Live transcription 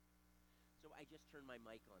I just turned my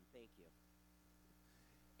mic on. Thank you.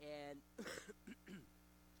 And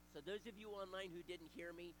so those of you online who didn't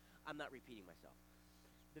hear me, I'm not repeating myself.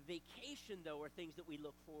 The vacation, though, are things that we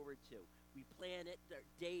look forward to. We plan it, our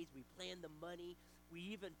days, we plan the money.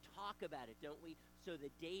 We even talk about it, don't we? So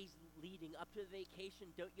the days leading up to the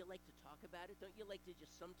vacation, don't you like to talk about it? Don't you like to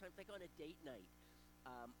just sometimes, like on a date night?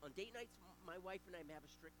 On date nights, my wife and I have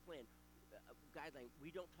a strict plan, guideline. We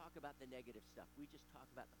don't talk about the negative stuff. We just talk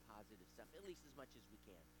about the positive stuff, at least as much as we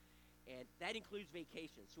can. And that includes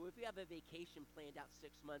vacation. So if we have a vacation planned out 6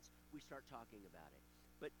 months, we start talking about it.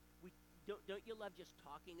 But we don't you love just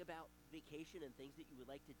talking about vacation and things that you would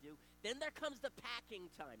like to do? Then there comes the packing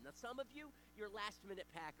time. Now, some of you, you're last-minute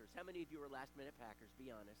packers. How many of you are last-minute packers? Be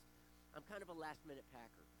honest. I'm kind of a last-minute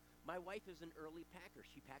packer. My wife is an early packer.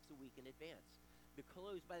 She packs a week in advance. The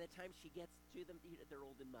clothes, by the time she gets to them, they're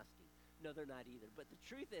old and musty. No, they're not either. But the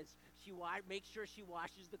truth is, she makes sure she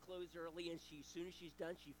washes the clothes early, and as soon as she's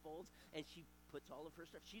done, she folds, and she puts all of her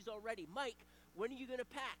stuff. She's all ready. Mike, when are you going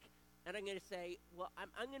to pack? And I'm going to say, well,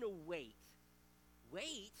 I'm going to wait.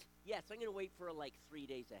 Wait? Yes, I'm going to wait for like 3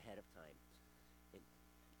 days ahead of time. And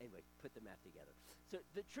anyway, put the math together. So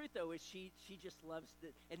the truth, though, is she just loves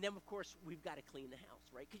and then, of course, we've got to clean the house,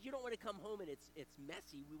 right? Because you don't want to come home and it's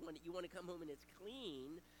messy. You want to come home and it's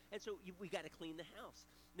clean. And so we got to clean the house.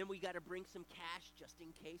 Then we got to bring some cash just in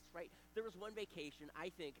case, right? There was one vacation I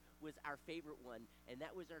think was our favorite one, and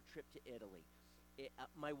that was our trip to Italy.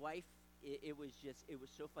 My wife, it was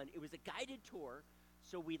so fun. It was a guided tour,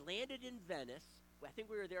 so we landed in Venice. I think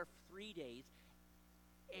we were there for 3 days,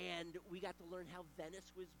 and we got to learn how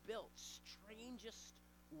Venice was built. Strangest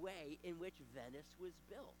way in which Venice was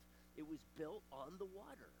built. It was built on the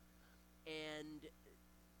water, and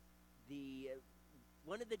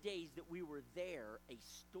one of the days that we were there, a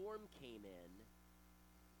storm came in,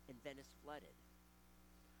 and Venice flooded.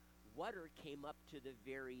 Water came up to the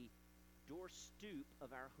very door stoop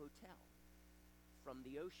of our hotel from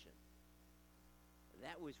the ocean.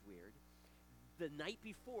 That was weird. The night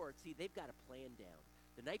before, see, they've got a plan down.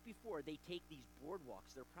 The night before, they take these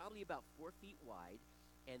boardwalks. They're probably about 4 feet wide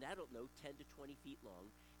and, I don't know, 10 to 20 feet long.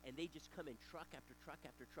 And they just come in truck after truck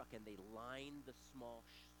after truck, and they line the small,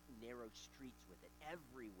 narrow streets with it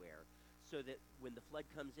everywhere so that when the flood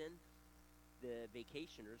comes in, the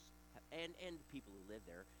vacationers and people who live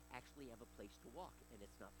there actually have a place to walk, and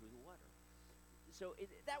it's not through the water. So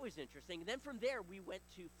that was interesting. And then from there, we went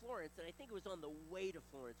to Florence, and I think it was on the way to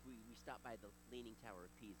Florence, we stopped by the Leaning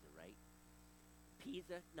Tower of Pisa, right?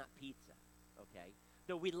 Pisa, not pizza, okay?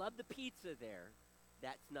 Though we love the pizza there,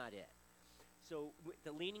 that's not it. So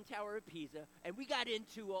the Leaning Tower of Pisa, and we got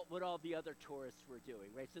into what all the other tourists were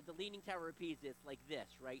doing, right? So the Leaning Tower of Pisa is like this,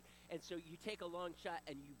 right? And so you take a long shot,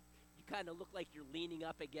 and you kind of look like you're leaning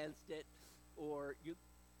up against it, or you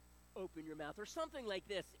open your mouth, or something like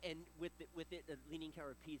this, and with it, the Leaning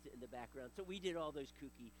Tower of Pisa in the background. So we did all those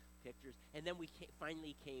kooky pictures, and then we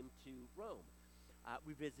finally came to Rome.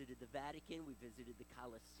 We visited the Vatican. We visited the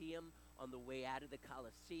Colosseum. On the way out of the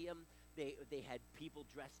Colosseum, they had people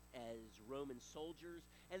dressed as Roman soldiers,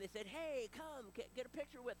 and they said, hey, come, get a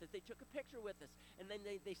picture with us. They took a picture with us, and then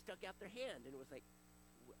they stuck out their hand, and it was like,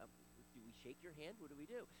 do we shake your hand? What do we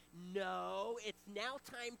do? No, it's now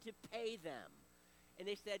time to pay them. And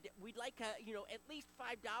they said, we'd like, at least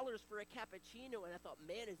 $5 for a cappuccino. And I thought,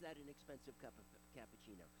 man, is that an expensive cup of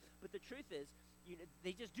cappuccino. But the truth is,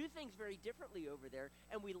 they just do things very differently over there,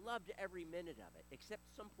 and we loved every minute of it, except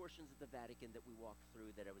some portions of the Vatican that we walked through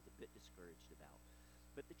that I was a bit discouraged about.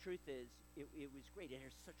 But the truth is, it was great. It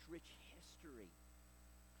has such rich history.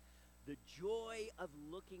 The joy of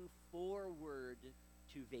looking forward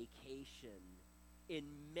to vacation in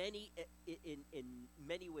many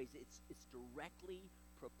ways, it's directly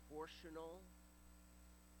proportional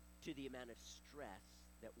to the amount of stress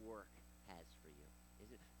that work has for you. Is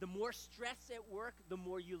it? The more stress at work, the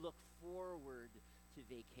more you look forward to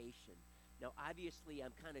vacation. Now, obviously,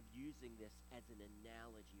 I'm kind of using this as an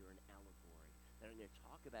analogy or an allegory that I'm going to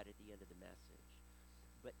talk about at the end of the message.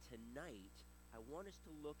 But tonight, I want us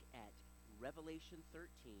to look at Revelation 13,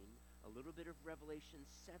 a little bit of Revelation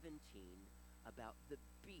 17, about the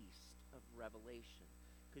beast of Revelation.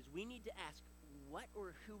 Because we need to ask, what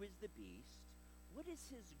or who is the beast? What is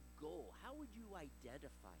his goal? How would you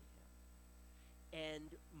identify him?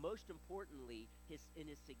 And most importantly, in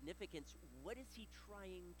his significance, what is he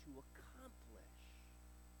trying to accomplish?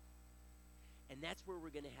 And that's where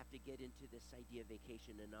we're going to have to get into this idea of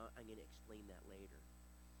vacation, and I'm going to explain that later.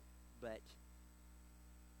 But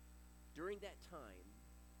during that time,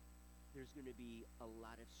 there's going to be a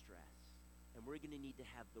lot of stress. And we're going to need to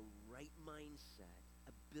have the right mindset,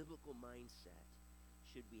 a biblical mindset,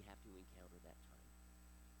 should we have to encounter that time.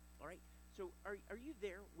 All right, so are you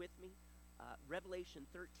there with me? Revelation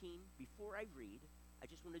 13, before I read, I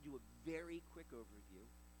just want to do a very quick overview.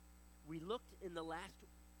 We looked in the last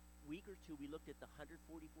week or two, we looked at the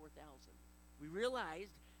 144,000. We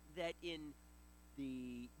realized that in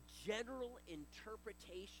the general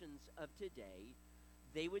interpretations of today,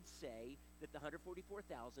 they would say that the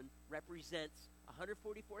 144,000 represents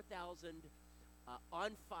 144,000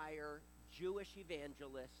 on fire Jewish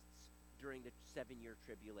evangelists during the 7-year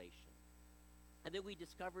tribulation. And then we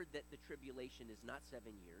discovered that the tribulation is not 7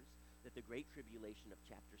 years, that the Great Tribulation of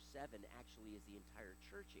chapter 7 actually is the entire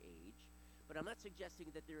church age. But I'm not suggesting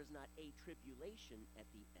that there is not a tribulation at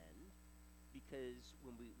the end, because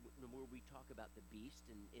the more we talk about the beast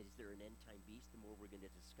and is there an end-time beast, the more we're going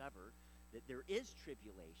to discover that there is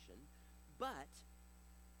tribulation. But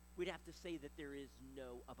we'd have to say that there is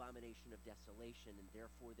no abomination of desolation, and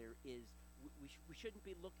therefore we shouldn't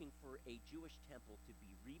be looking for a Jewish temple to be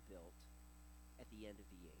rebuilt at the end of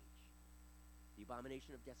the age. The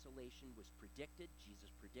abomination of desolation was predicted. Jesus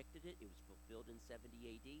predicted it. It was fulfilled in 70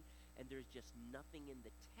 AD. And there's just nothing in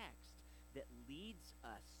the text that leads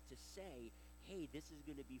us to say, hey, this is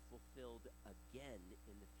going to be fulfilled again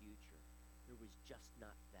in the future. There was just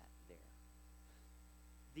not that there.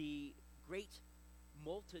 The great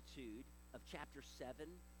multitude of chapter 7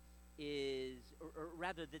 is, or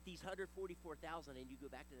rather that these 144,000, and you go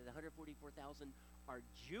back to the 144,000 are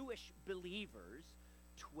Jewish believers,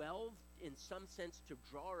 12 in some sense to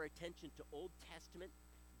draw our attention to Old Testament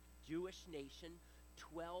Jewish nation,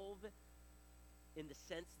 12 in the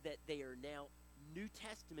sense that they are now New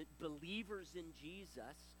Testament believers in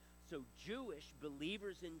Jesus. So Jewish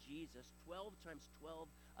believers in Jesus, 12 times 12,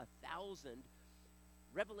 1,000.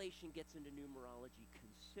 Revelation gets into numerology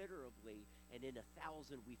considerably, and in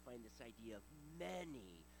 1,000 we find this idea of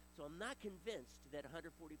many. So I'm not convinced that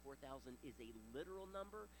 144,000 is a literal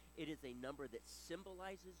number. It is a number that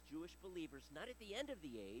symbolizes Jewish believers, not at the end of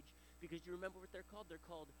the age, because you remember what they're called? They're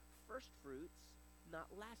called first fruits,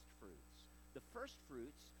 not last fruits. The first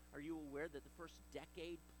fruits, are you aware that the first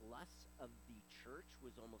decade plus of the church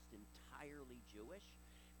was almost entirely Jewish?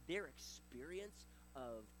 Their experience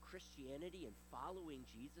of Christianity and following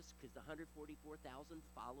Jesus, because the 144,000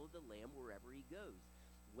 follow the Lamb wherever he goes.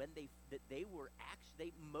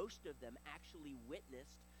 Most of them actually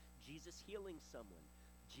witnessed Jesus healing someone.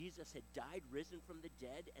 Jesus had died, risen from the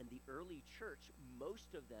dead, and the early church,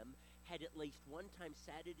 most of them had at least one time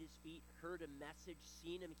sat at his feet, heard a message,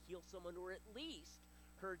 seen him heal someone, or at least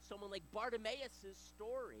heard someone like Bartimaeus'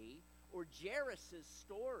 story or Jairus'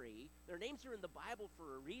 story. Their names are in the Bible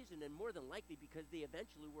for a reason, and more than likely because they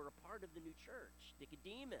eventually were a part of the new church.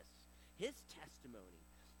 Nicodemus, his testimony.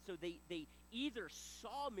 So they either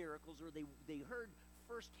saw miracles or they heard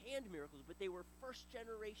firsthand miracles, but they were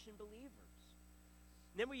first-generation believers.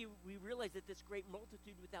 And then we realize that this great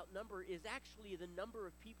multitude without number is actually the number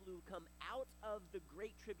of people who come out of the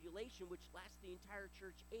Great Tribulation, which lasts the entire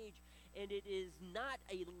church age. And it is not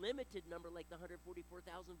a limited number like the 144,000,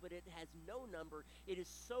 but it has no number. It is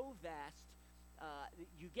so vast.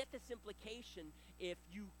 You get this implication if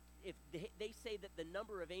they say that the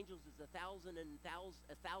number of angels is 1,000 and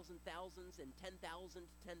 1,000 thousands and 10,000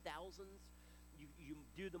 10,000s. You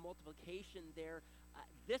do the multiplication there.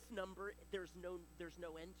 This number, there's no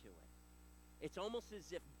end to it. It's almost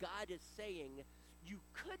as if God is saying, you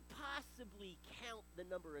could possibly count the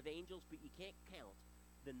number of angels, but you can't count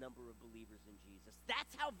the number of believers in Jesus.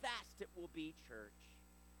 That's how vast it will be, church,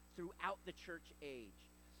 throughout the church age.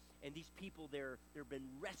 And these people, they've been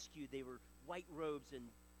rescued. They were white robes and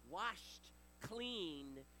washed clean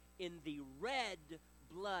in the red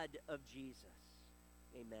blood of Jesus.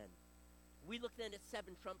 Amen. We looked then at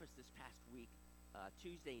 7 trumpets this past week,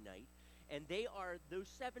 Tuesday night, and those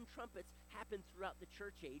 7 trumpets happen throughout the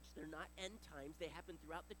church age. They're not end times. They happen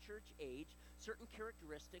throughout the church age. Certain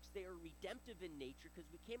characteristics. They are redemptive in nature, because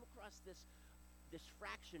we came across this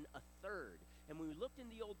fraction, a third. And when we looked in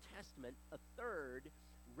the Old Testament, a third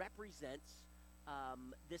represents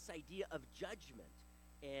this idea of judgment.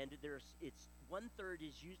 And it's 1/3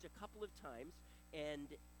 is used a couple of times, and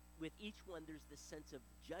with each one there's this sense of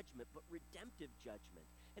judgment, but redemptive judgment.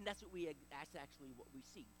 And that's actually what we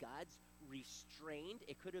see. God's restrained,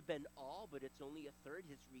 it could have been all, but it's only a third,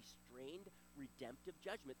 his restrained redemptive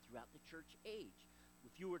judgment throughout the church age.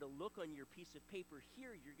 If you were to look on your piece of paper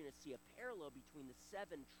here, you're going to see a parallel between the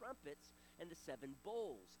 7 trumpets and the 7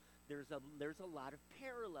 bowls. There's a lot of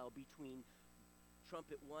parallel between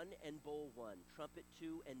trumpet 1 and bowl 1, trumpet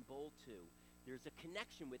 2 and bowl 2. There's a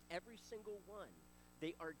connection with every single one.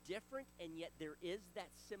 They are different, and yet there is that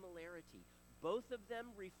similarity. Both of them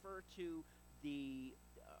refer to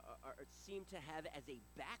seem to have as a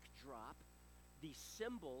backdrop the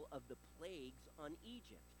symbol of the plagues on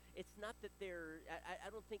Egypt. It's not that I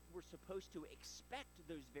don't think we're supposed to expect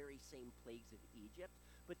those very same plagues of Egypt,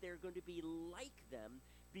 but they're going to be like them,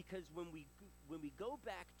 because when we go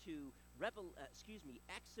back to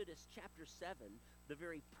Exodus chapter 7, the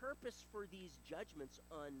very purpose for these judgments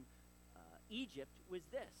on Egypt was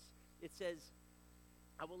this. It says,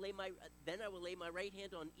 I will lay my right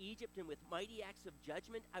hand on Egypt, and with mighty acts of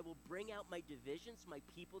judgment I will bring out my divisions, my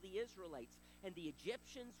people, the Israelites. And the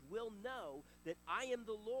Egyptians will know that I am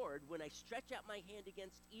the Lord when I stretch out my hand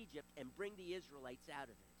against Egypt and bring the Israelites out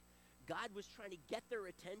of it. God was trying to get their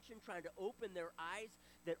attention, trying to open their eyes,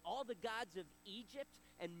 that all the gods of Egypt,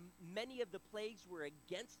 and many of the plagues were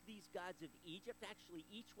against these gods of Egypt. Actually,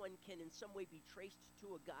 each one can in some way be traced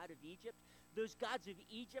to a god of Egypt. Those gods of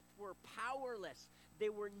Egypt were powerless. They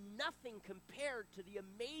were nothing compared to the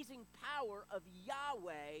amazing power of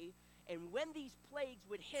Yahweh. And when these plagues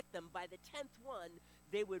would hit them, by the 10th one,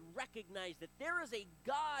 they would recognize that there is a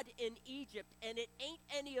God in Egypt, and it ain't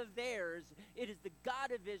any of theirs. It is the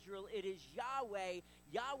God of Israel. It is Yahweh,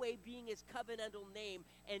 Yahweh being his covenantal name,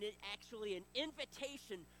 and it actually an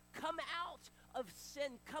invitation. Come out of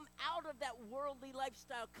sin. Come out of that worldly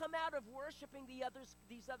lifestyle. Come out of worshiping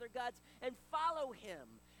these other gods, and follow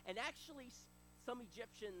him. And actually, some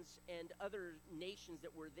Egyptians and other nations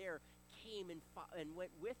that were there came and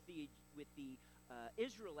went with the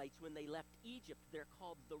Israelites when they left Egypt. They're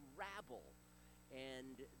called the rabble,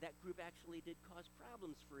 and that group actually did cause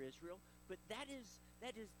problems for Israel. But that is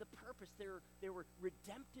the purpose. There were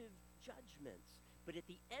redemptive judgments. But at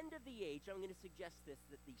the end of the age, I'm going to suggest this: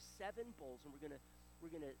 that the 7 bowls, and we're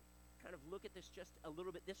going to kind of look at this just a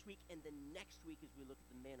little bit this week, and then next week as we look at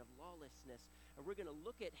the man of lawlessness, and we're going to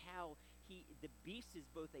look at how the beast is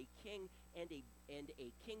both a king and a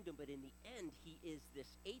kingdom, but in the end he is this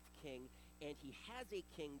 8th king, and he has a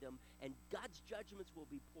kingdom, and God's judgments will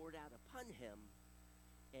be poured out upon him,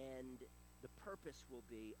 and the purpose will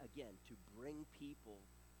be, again, to bring people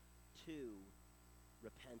to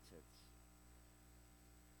repentance.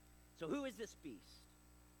 So who is this beast?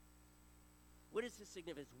 What is his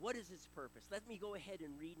significance? What is his purpose? Let me go ahead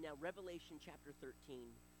and read now Revelation chapter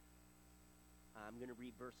 13. I'm going to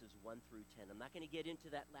read verses 1 through 10. I'm not going to get into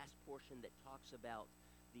that last portion that talks about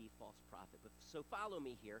the false prophet. But so follow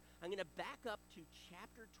me here. I'm going to back up to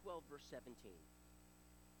chapter 12, verse 17.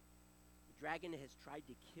 The dragon has tried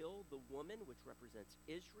to kill the woman, which represents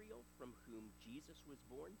Israel, from whom Jesus was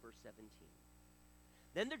born, verse 17.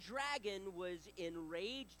 Then the dragon was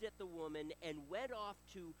enraged at the woman and went off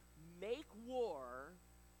to make war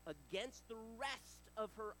against the rest of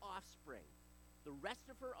her offspring. The rest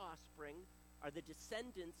of her offspring are the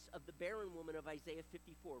descendants of the barren woman of Isaiah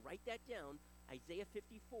 54. Write that down. Isaiah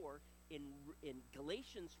 54 in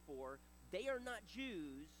Galatians 4, they are not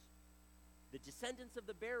Jews. The descendants of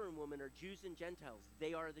the barren woman are Jews and Gentiles.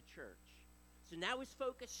 They are the church. So now his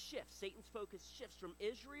focus shifts. Satan's focus shifts from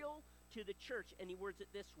Israel to the church, and he words it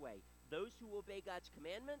this way: those who obey God's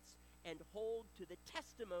commandments and hold to the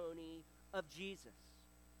testimony of Jesus.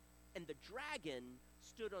 And the dragon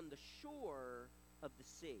stood on the shore of the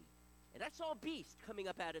sea. And I saw a beast coming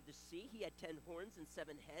up out of the sea. He had 10 horns and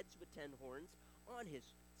 7 heads with 10 horns on his,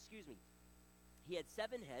 he had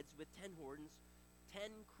 7 heads with 10 horns, 10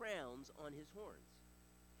 crowns on his horns,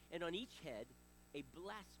 and on each head a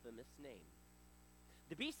blasphemous name.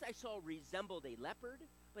 The beast I saw resembled a leopard,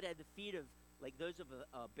 but had the feet like those of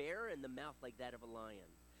a bear and the mouth like that of a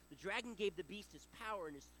lion. The dragon gave the beast his power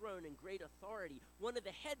and his throne and great authority. One of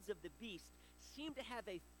the heads of the beast seemed to have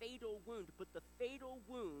a fatal wound, but the fatal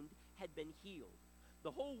wound had been healed.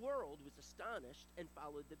 The whole world was astonished and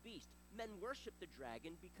followed the beast. Men worshipped the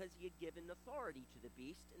dragon because he had given authority to the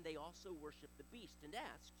beast, and they also worshipped the beast and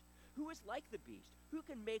asked, "Who is like the beast? Who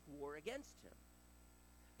can make war against him?"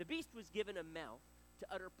 The beast was given a mouth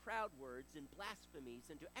to utter proud words and blasphemies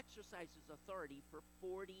and to exercise his authority for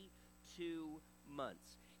 42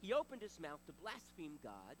 months. He opened his mouth to blaspheme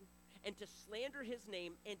God and to slander his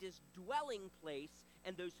name and his dwelling place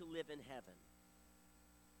and those who live in heaven.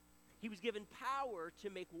 He was given power to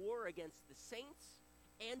make war against the saints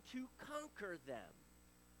and to conquer them.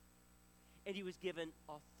 And he was given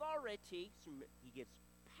authority. So he gives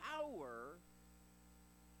power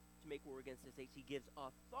to make war against the saints. He gives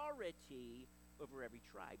authority over every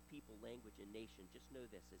tribe, people, language, and nation. Just know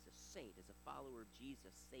this: as a saint, as a follower of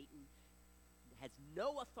Jesus, Satan has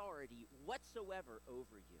no authority whatsoever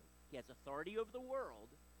over you. He has authority over the world,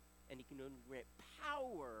 and he can only grant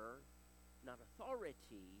power, not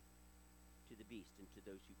authority, to the beast and to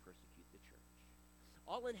those who persecute the church.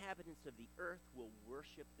 All inhabitants of the earth will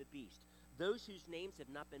worship the beast. those whose names have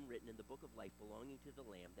not been written in the book of life belonging to the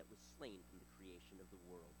Lamb that was slain from the creation of the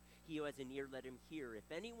world. He who has an ear, let him hear. If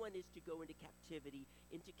anyone is to go into captivity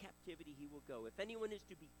he will go. If anyone is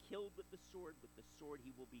to be killed with the sword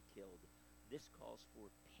he will be killed. This calls for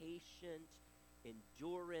patient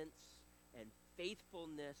endurance and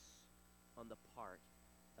faithfulness on the part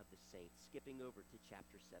of the saints. Skipping over to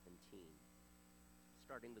chapter 17,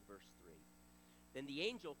 starting with verse 3. Then the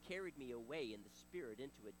angel carried me away in the spirit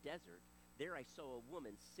into a desert. There I saw a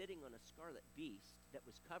woman sitting on a scarlet beast that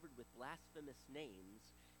was covered with blasphemous names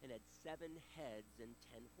and had 7 heads and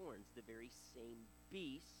 10 horns, the very same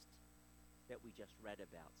beast that we just read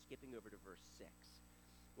about. Skipping over to verse 6.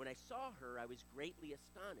 When I saw her, I was greatly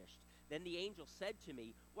astonished. Then the angel said to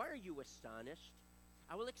me, "Why are you astonished?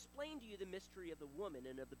 I will explain to you the mystery of the woman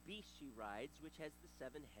and of the beast she rides, which has the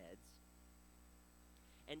 7 heads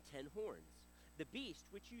and 10 horns. The beast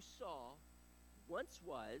which you saw once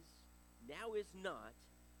was, now is not,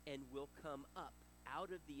 and will come up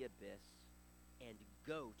out of the abyss and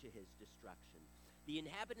go to his destruction. The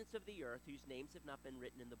inhabitants of the earth, whose names have not been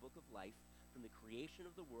written in the book of life from the creation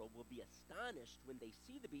of the world, will be astonished when they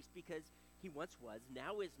see the beast, because he once was,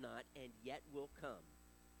 now is not, and yet will come."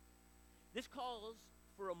 This calls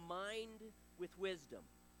for a mind with wisdom.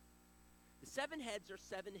 The 7 heads are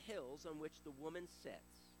 7 hills on which the woman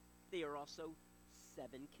sits. They are also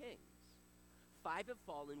 7 kings. 5 have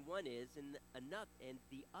fallen, one is, and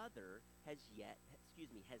the other has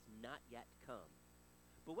not yet come.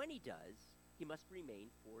 But when he does, he must remain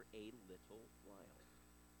for a little while.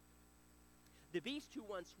 The beast who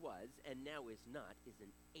once was and now is not is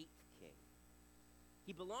an 8th king.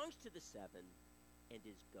 He belongs to the 7 and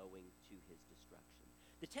is going to his destruction.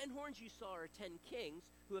 The 10 horns you saw are 10 kings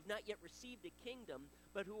who have not yet received a kingdom,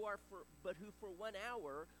 but who for 1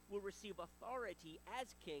 hour will receive authority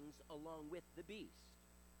as kings along with the beast.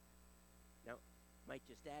 Now, might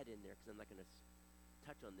just add in there, because I'm not going to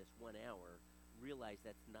touch on this 1 hour, realize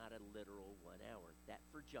that's not a literal 1 hour. That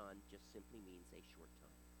for John just simply means a short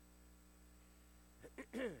time.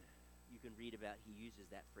 You can read about, he uses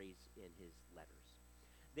that phrase in his letters.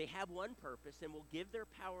 They have one purpose and will give their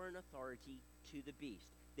power and authority to the beast.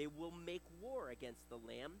 They will make war against the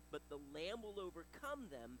Lamb, but the Lamb will overcome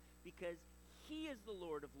them, because he is the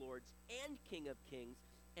Lord of lords and King of kings,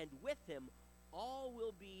 and with him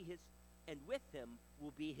will be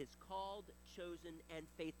his called, chosen, and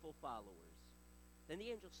faithful followers. Then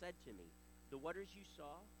the angel said to me, "The waters you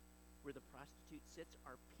saw, where the prostitute sits,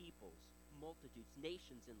 are peoples, multitudes,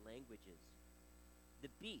 nations, and languages. The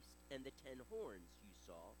beast and the 10 horns you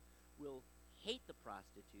saw will hate the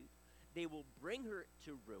prostitute. They will bring her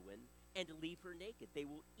to ruin and leave her naked. They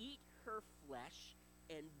will eat her flesh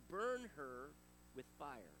and burn her with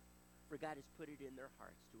fire. For God has put it in their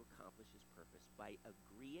hearts to accomplish his purpose by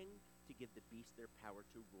agreeing to give the beast their power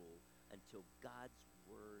to rule until God's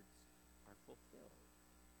words are fulfilled.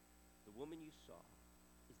 The woman you saw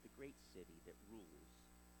is the great city that rules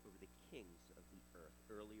over the kings of the earth.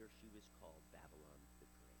 Earlier she was called Babylon the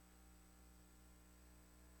Great."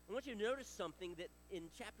 I want you to notice something, that in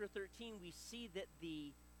chapter 13 we see that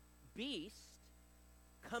the beast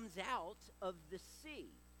comes out of the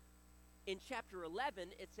sea. In chapter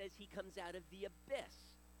 11 it says he comes out of the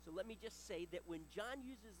abyss. So let me just say that when John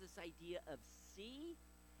uses this idea of sea,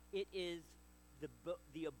 it is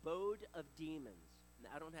the abode of demons.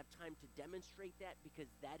 Now, I don't have time to demonstrate that, because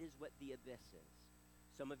that is what the abyss is.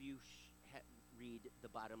 Some of you read the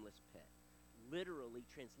bottomless pit. Literally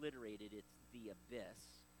transliterated, it's the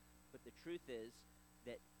abyss. But the truth is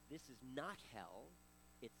that this is not hell.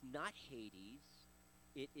 It's not Hades.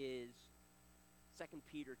 It is, 2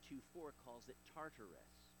 Peter 2:4 calls it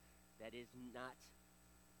Tartarus. That is not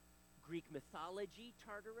Greek mythology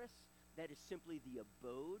Tartarus. That is simply the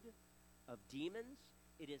abode of demons.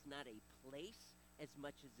 It is not a place as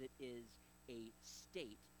much as it is a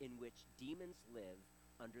state in which demons live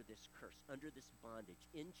under this curse, under this bondage,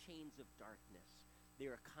 in chains of darkness. They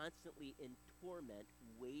are constantly in torment,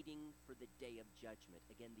 waiting for the day of judgment.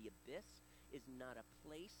 Again, the abyss is not a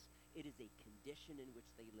place. It is a condition in which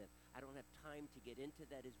they live. I don't have time to get into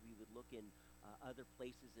that, as we would look in other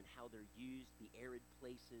places and how they're used, the arid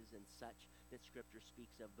places and such that Scripture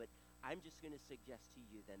speaks of. But I'm just going to suggest to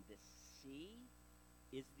you then, this sea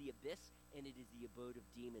is the abyss, and it is the abode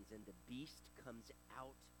of demons, and the beast comes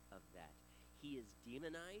out of that. He is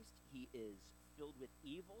demonized. He is filled with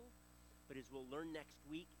evil. But as we'll learn next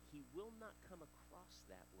week, he will not come across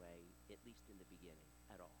that way, at least in the beginning,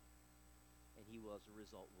 at all. And he will, as a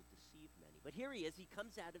result, will deceive many. But here he is. He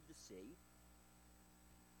comes out of the sea.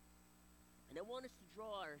 And I want us to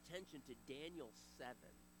draw our attention to Daniel 7.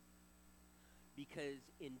 because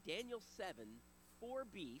in Daniel 7, 4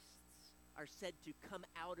 beasts are said to come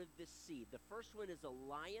out of the sea. The first one is a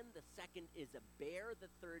lion, the second is a bear, the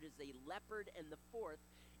third is a leopard, and the fourth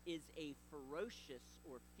is a ferocious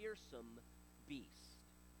or fearsome beast.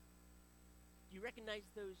 Do you recognize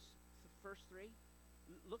those first three?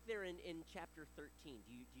 Look there in chapter 13.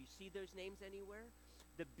 Do you see those names anywhere?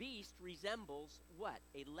 The beast resembles what?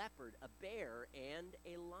 A leopard, a bear, and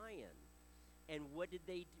a lion. And what did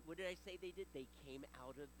I say they did? They came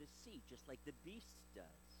out of the sea, just like the beast does.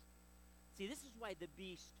 See, this is why the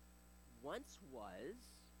beast once was,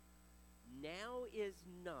 now is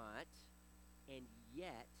not, and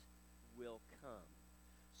yet will come.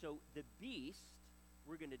 So the beast,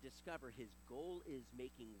 we're going to discover his goal is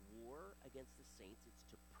making war against the saints. It's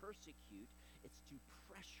to persecute. It's to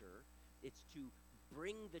pressure. It's to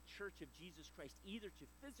bring the church of Jesus Christ either to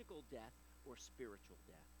physical death or spiritual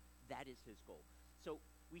death. That is his goal. So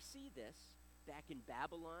we see this back in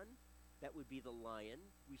Babylon. That would be the lion.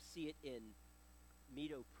 We see it in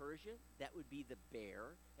Medo-Persia. That would be the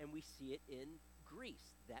bear. And we see it in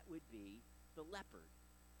Greece. That would be the leopard.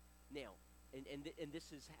 Now, and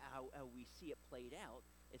this is how we see it played out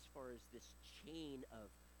as far as this chain of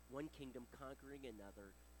one kingdom conquering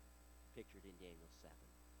another pictured in Daniel 7.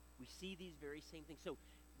 We see these very same things. So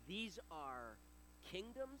these are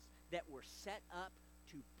kingdoms that were set up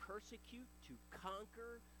to persecute, to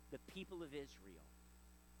conquer the people of Israel.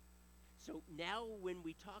 So now when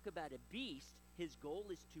we talk about a beast, his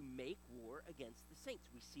goal is to make war against the saints.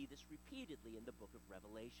 We see this repeatedly in the book of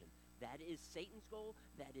Revelation. That is Satan's goal.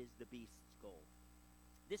 That is the beast's goal.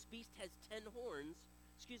 This beast has 10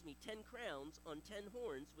 crowns on 10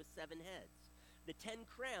 horns with 7 heads. The 10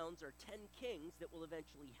 crowns are 10 kings that will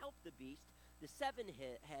eventually help the beast. The 7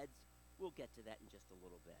 heads, we'll get to that in just a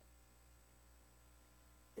little bit.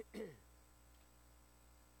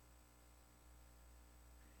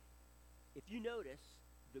 If you notice,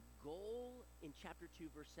 the goal in chapter 2,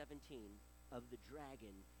 verse 17 of the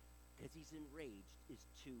dragon, because he's enraged, is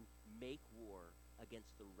to make war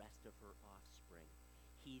against the rest of her offspring.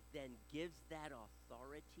 He then gives that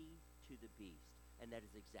authority to the beast, and that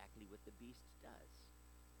is exactly what the beast does.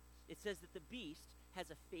 It says that the beast has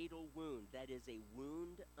a fatal wound, that is a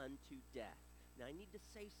wound unto death. Now, I need to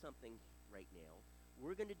say something right now.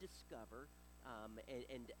 We're going to discover,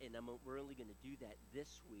 we're only going to do that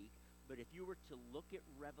this week, but if you were to look at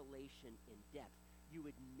Revelation in depth, you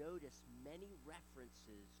would notice many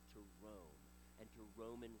references to Rome and to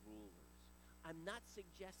Roman rulers. I'm not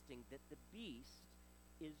suggesting that the beast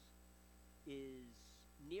is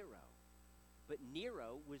Nero, but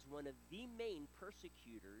Nero was one of the main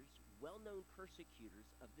persecutors, well-known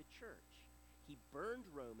persecutors of the church. He burned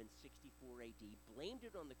Rome in 64 AD, blamed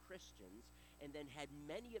it on the Christians, and then had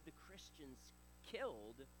many of the Christians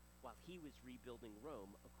killed while he was rebuilding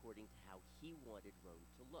Rome according to how he wanted Rome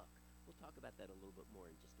to look. We'll talk about that a little bit more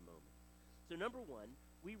in just a moment. So number one,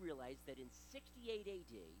 we realize that in 68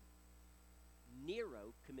 AD,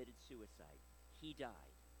 Nero committed suicide. He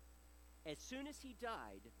died. As soon as he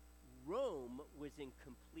died, Rome was in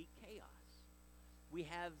complete chaos. We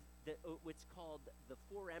have what's called the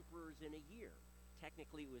 4 emperors in a year.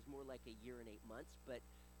 Technically, it was more like a year and 8 months, but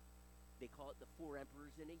they call it the 4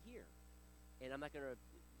 emperors in a year. And I'm not going to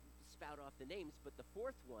spout off the names, but the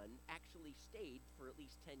fourth one actually stayed for at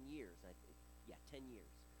least 10 years. 10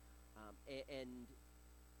 years. And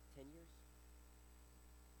 10 years?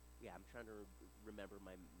 Yeah, I'm trying to remember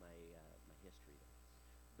my history there.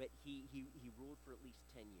 But he ruled for at least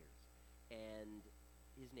 10 years. And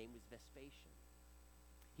his name was Vespasian.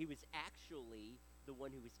 He was actually the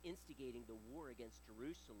one who was instigating the war against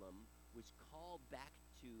Jerusalem, was called back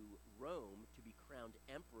to Rome to be crowned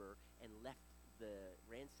emperor, and left the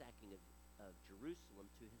ransacking of Jerusalem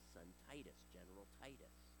to his son Titus, General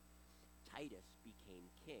Titus. Titus became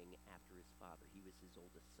king after his father. He was his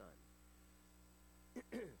oldest son.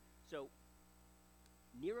 So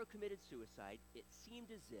Nero committed suicide. It seemed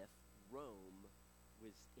as if Rome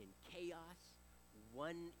was in chaos.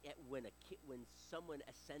 When someone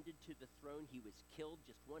ascended to the throne, he was killed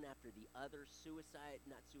just one after the other.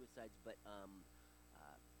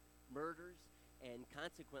 Murders. And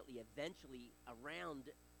consequently, eventually, around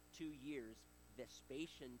 2 years,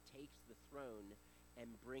 Vespasian takes the throne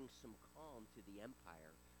and brings some calm to the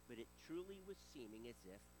empire. But it truly was seeming as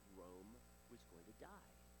if Rome was going to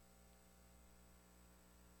die.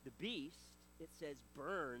 The beast, it says,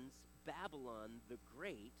 burns Babylon the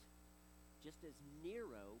Great, just as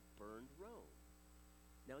Nero burned Rome.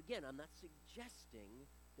 Now again, I'm not suggesting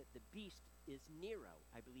that the beast is Nero.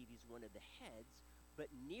 I believe he's one of the heads, but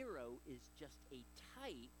Nero is just a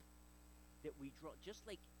type that we draw, just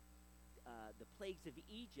like the plagues of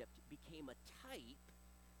Egypt became a type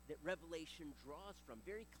that Revelation draws from,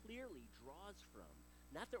 very clearly draws from.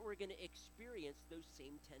 Not that we're going to experience those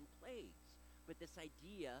same 10 plagues, but this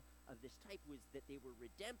idea of this type was that they were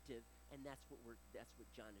redemptive, and that's what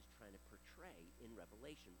John is trying to portray in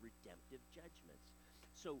Revelation, redemptive judgments.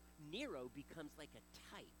 So Nero becomes like a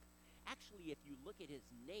type. Actually, if you look at his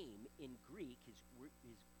name in Greek, his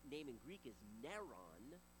name in Greek is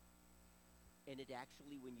Neron, and it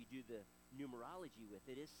actually, when you do the numerology with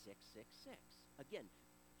it, is 666. Again,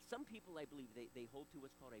 some people, I believe, they hold to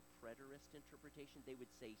what's called a preterist interpretation. They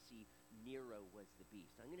would say, see, Nero was the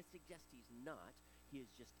beast. I'm going to suggest he's not. He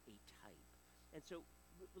is just a type. And so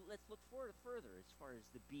let's look forward further as far as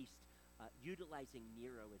the beast utilizing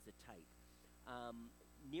Nero as a type.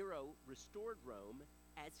 Nero restored Rome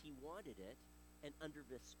as he wanted it, and under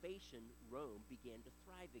Vespasian, Rome began to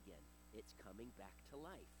thrive again. It's coming back to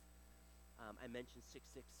life. I mentioned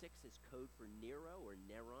 666 as code for Nero or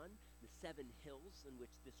Neron, the 7 hills in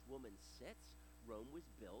which this woman sits. Rome was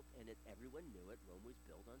built, and everyone knew it. Rome was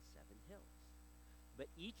built on 7 hills. But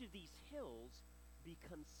each of these hills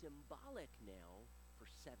becomes symbolic now for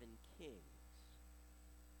 7 kings.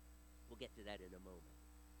 We'll get to that in a moment.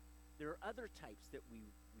 There are other types that we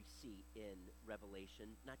see in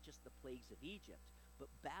Revelation, not just the plagues of Egypt, but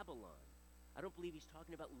Babylon. I don't believe he's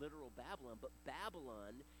talking about literal Babylon, but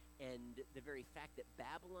Babylon and the very fact that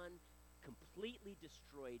Babylon completely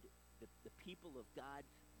destroyed the people of God,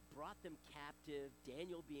 brought them captive,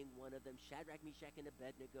 Daniel being one of them, Shadrach, Meshach, and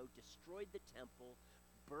Abednego, destroyed the temple,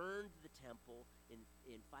 burned the temple in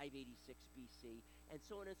 586 BC, and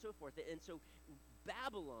so on and so forth. And so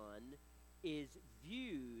Babylon is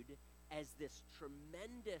viewed as this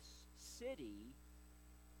tremendous city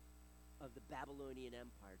of the Babylonian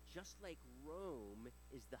Empire, just like Rome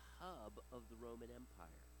is the hub of the Roman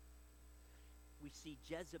Empire. We see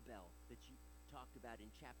Jezebel that you talked about in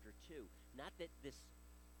chapter 2. Not that this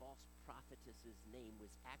false prophetess's name was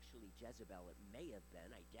actually Jezebel. It may have been.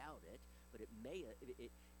 I doubt it. But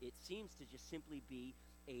it seems to just simply be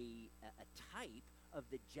a type of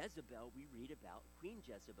the Jezebel we read about, Queen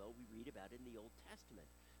Jezebel we read about in the Old Testament,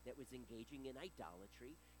 that was engaging in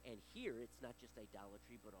idolatry. And here it's not just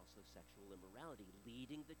idolatry, but also sexual immorality,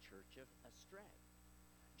 leading the church astray.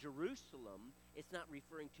 Jerusalem, it's not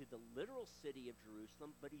referring to the literal city of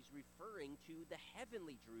Jerusalem, but he's referring to the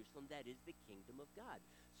heavenly Jerusalem, that is the kingdom of God.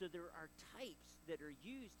 So there are types that are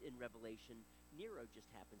used in Revelation. Nero just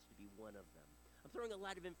happens to be one of them. I'm throwing a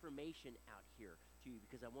lot of information out here to you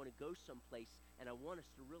because I want to go someplace, and I want us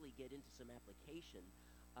to really get into some application.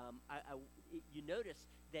 You notice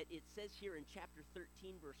that it says here in chapter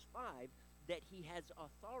 13, verse 5, that he has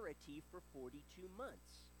authority for 42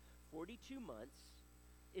 months. 42 months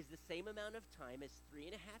is the same amount of time as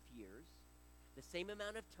 3.5 years, the same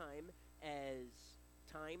amount of time as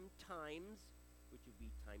time times, which would be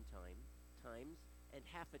times, and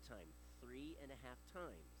half a time, 3.5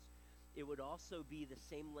 times. It would also be the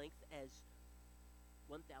same length as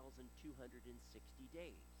 1,260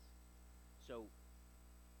 days. So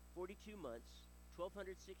 42 months,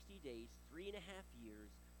 1,260 days, 3.5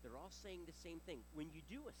 years, they're all saying the same thing. When you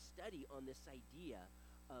do a study on this idea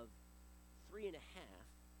of 3.5,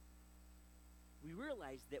 we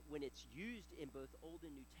realize that when it's used in both Old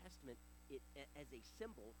and New Testament as a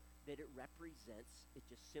symbol, that it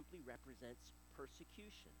just simply represents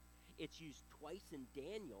persecution. It's used twice in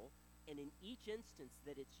Daniel, and in each instance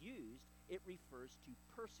that it's used, it refers to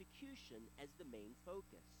persecution as the main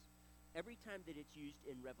focus. Every time that it's used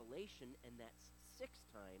in Revelation, and that's 6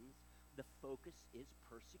 times, the focus is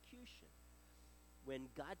persecution. When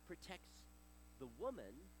God protects the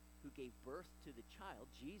woman who gave birth to the child,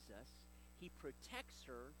 Jesus, he protects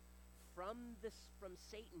her from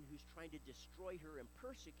Satan, who's trying to destroy her and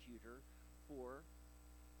persecute her for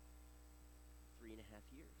 3.5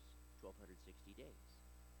 years, 1,260 days.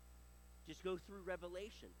 Just go through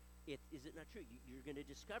Revelation. Is it not true? You're going to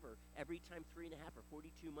discover every time 3.5 or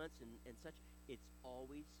 42 months and such, it's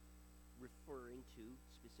always referring to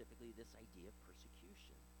specifically this idea of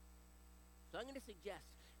persecution. So I'm going to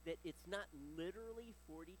suggest that it's not literally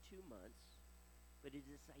 42 months, but it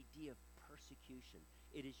is this idea of persecution.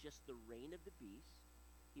 It is just the reign of the beast.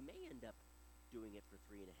 He may end up doing it for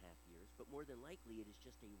 3.5 years, but more than likely it is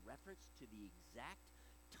just a reference to the exact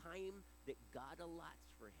time that God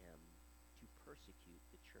allots for him to persecute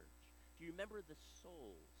the church. Do you remember the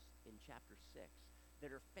souls in chapter 6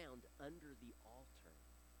 that are found under the altar?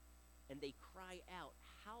 And they cry out,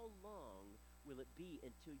 "How long will it be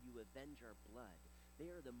until you avenge our blood?" They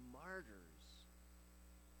are the martyrs.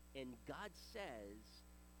 And God says,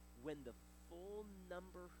 when the full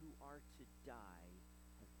number who are to die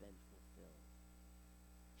have been fulfilled.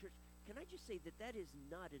 can I just say that that is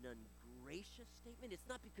not an ungracious statement? It's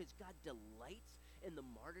not because God delights in the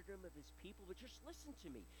martyrdom of his people, but just listen to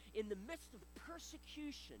me. In the midst of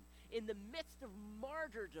persecution, in the midst of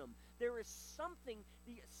martyrdom, there is something,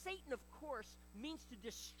 Satan, of course, means to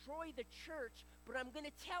destroy the church, but I'm going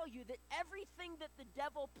to tell you that everything that the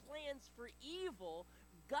devil plans for evil,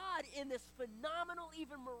 God, in this phenomenal,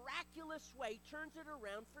 even miraculous way, turns it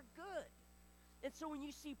around for good. And so when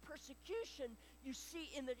you see persecution, you see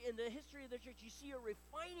in the history of the church, you see a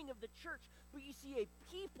refining of the church, but you see a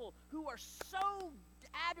people who are so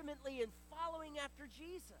adamantly in following after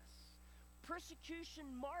Jesus. Persecution,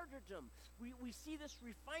 martyrdom. We see this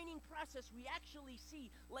refining process. We actually see,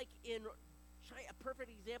 like in China, a perfect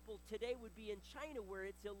example today would be in China, where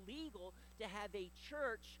it's illegal to have a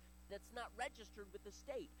church that's not registered with the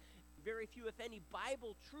state. Very few, if any,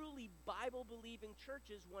 truly Bible-believing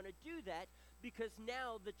churches want to do that, because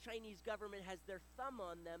now the Chinese government has their thumb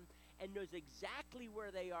on them and knows exactly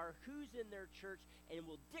where they are, who's in their church, and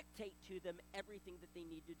will dictate to them everything that they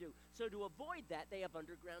need to do. So to avoid that, they have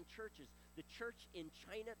underground churches. The church in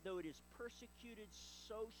China, though it is persecuted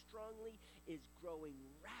so strongly, is growing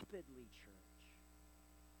rapidly, church.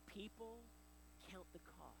 People count the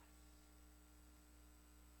cost.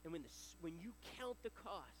 And when you count the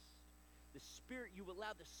cost, you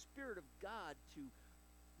allow the Spirit of God to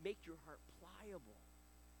make your heart pliable.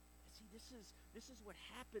 See, this is what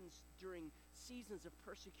happens during seasons of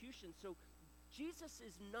persecution. So Jesus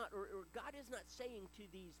is not, or God is not saying to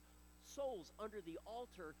these souls under the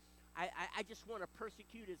altar, I just want to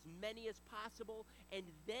persecute as many as possible, and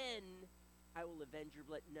then I will avenge your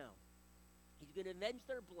blood. No. He's going to avenge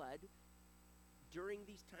their blood during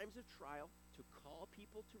these times of trial to call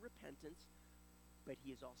people to repentance, but he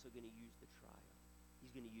is also going to use the trial.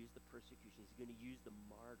 He's going to use the persecution. He's going to use the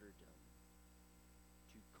martyrdom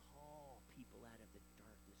to call people out of the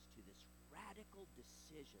darkness to this radical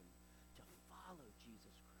decision to follow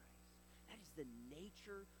Jesus Christ. That is the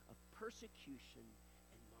nature of persecution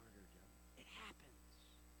and martyrdom. It happens.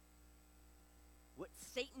 What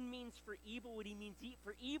Satan means for evil, what he means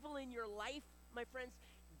for evil in your life, my friends,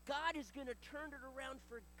 God is going to turn it around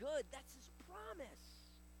for good. That's his promise.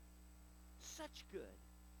 Such good.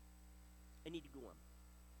 I need to go on.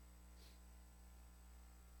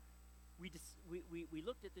 We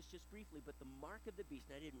looked at this just briefly, but the mark of the beast,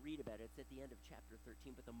 and I didn't read about it, it's at the end of chapter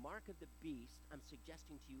 13, but the mark of the beast, I'm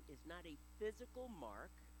suggesting to you, is not a physical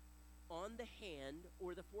mark on the hand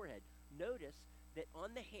or the forehead. Notice that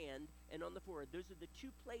on the hand and on the forehead, those are the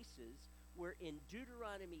two places where in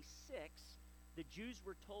Deuteronomy 6, the Jews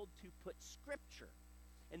were told to put scripture.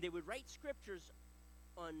 And they would write scriptures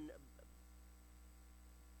on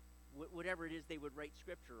whatever it is they would write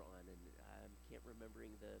scripture on, and I can't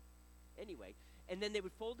remembering anyway, and then they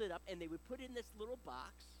would fold it up, and they would put in this little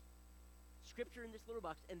box, scripture in this little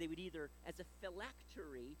box, and they would either, as a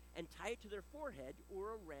phylactery, and tie it to their forehead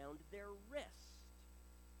or around their wrist.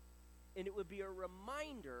 And it would be a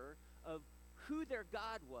reminder of who their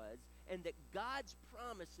God was, and that God's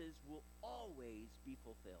promises will always be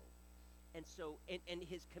fulfilled. And so, and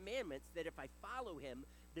his commandments, that if I follow him,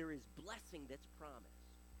 there is blessing that's promised.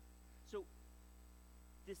 So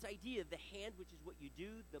this idea of the hand, which is what you do,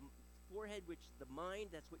 the forehead, which is the mind,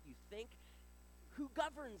 that's what you think, who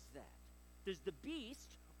governs that? Does the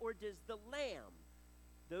beast or does the lamb?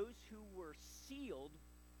 Those who were sealed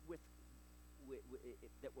with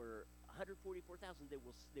that were 144,000,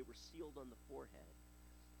 they were sealed on the forehead.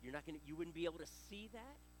 You wouldn't be able to see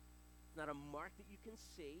that. It's not a mark that you can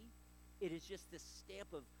see. It is just this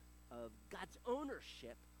stamp of God's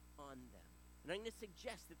ownership on them. And I'm going to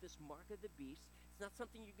suggest that this mark of the beast, it's not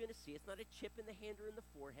something you're going to see. It's not a chip in the hand or in the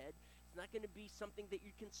forehead. It's not going to be something that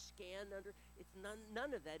you can scan under. It's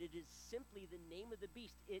none of that. It is simply the name of the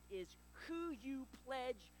beast. It is who you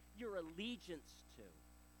pledge your allegiance to.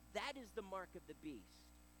 That is the mark of the beast.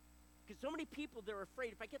 Because so many people, they're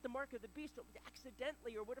afraid, if I get the mark of the beast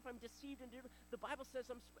accidentally, or what if I'm deceived? The Bible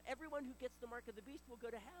says everyone who gets the mark of the beast will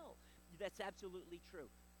go to hell. That's absolutely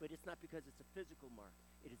true. But it's not because it's a physical mark.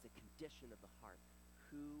 It is a condition of the heart.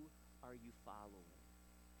 Who are you following?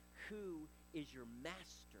 Who is your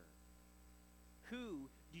master? Who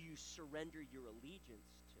do you surrender your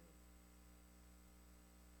allegiance to?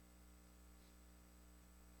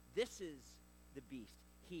 This is the beast.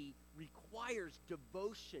 He requires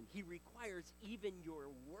devotion. He requires even your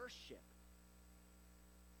worship.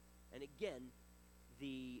 And again,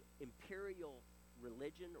 the imperial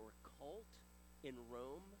religion or cult in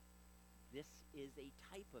Rome, this is a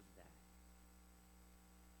type of that.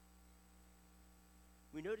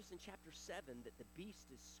 We notice in chapter 7 that the beast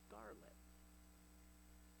is scarlet.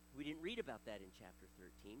 We didn't read about that in chapter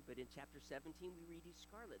 13, but in chapter 17 we read he's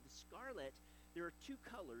scarlet. The scarlet, there are two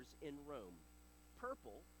colors in Rome.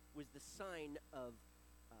 Purple was the sign of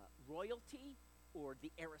royalty or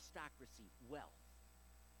the aristocracy, wealth.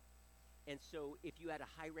 And so if you had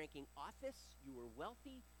a high-ranking office, you were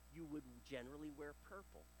wealthy, you would generally wear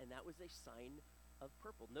purple. And that was a sign of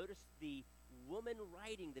purple. Notice the woman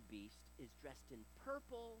riding the beast is dressed in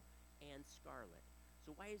purple and scarlet.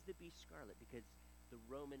 So why is the beast scarlet? Because the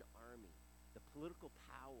Roman army, the political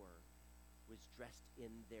power, was dressed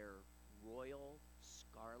in their royal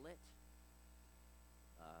scarlet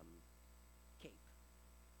cape.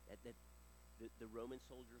 The Roman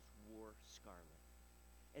soldiers wore scarlet.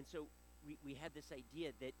 And so we have this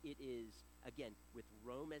idea that it is, again, with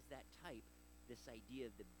Rome as that type, this idea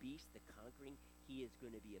of the beast, the conquering, he is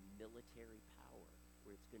going to be a military power,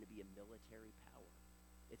 where it's going to be a military power.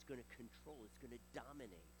 It's going to control, it's going to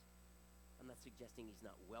dominate. I'm not suggesting he's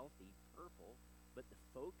not wealthy, purple, but the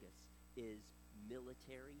focus is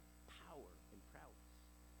military power and prowess.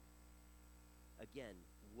 Again,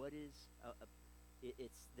 what is,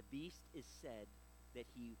 it's the beast is said that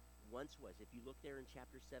he once was. If you look there in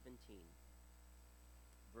chapter 17,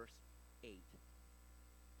 verse 8,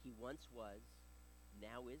 he once was,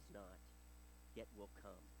 now is not, yet will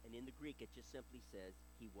come. And in the Greek, it just simply says,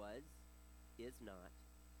 he was, is not,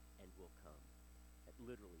 and will come.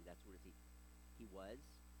 Literally, that's what it is. He was,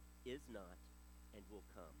 is not, and will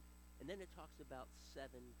come. And then it talks about 7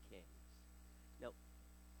 kings. Now,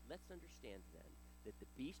 let's understand then that the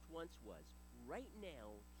beast once was. Right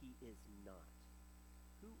now, he is not.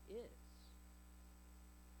 Who is?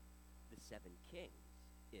 The 7 kings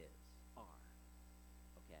are.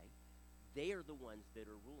 Okay? They are the ones that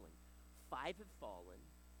are ruling. 5 have fallen.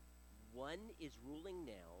 1 is ruling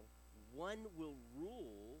now. 1 will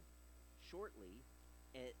rule shortly,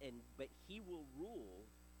 but he will rule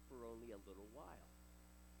for only a little while.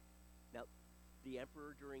 Now, the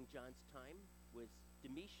emperor during John's time was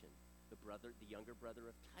Domitian, the younger brother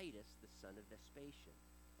of Titus, the son of Vespasian.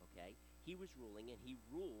 Okay, he was ruling, and he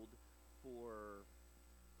ruled for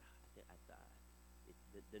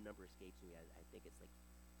the number escapes me. I think it's like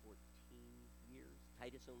 14 years.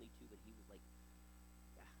 Titus only 2, but he was like,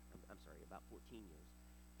 I'm sorry, about 14 years.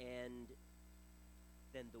 And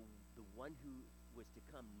then the one who was to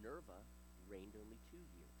come, Nerva, reigned only 2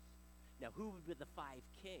 years. Now, who would be the 5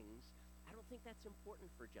 kings? I don't think that's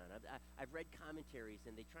important for John. I've read commentaries,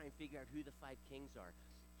 and they try and figure out who the 5 kings are.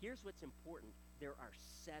 Here's what's important. There are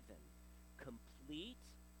 7 complete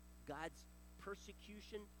God's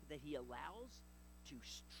persecution that he allows to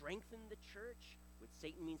strengthen the church. What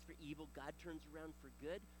Satan means for evil, God turns around for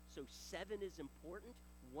good. So 7 is important.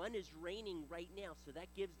 1 is reigning right now. So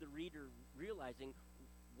that gives the reader realizing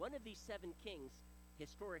one of these 7 kings,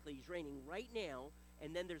 historically, he's reigning right now.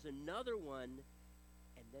 And then there's another one,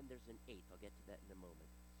 and then there's an 8th. I'll get to that in a moment.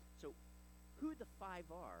 So who the 5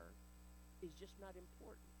 are is just not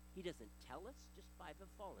important. He doesn't tell us, just 5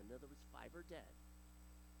 have fallen. In other words, 5 are dead.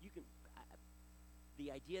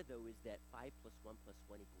 The idea, though, is that 5 plus 1 plus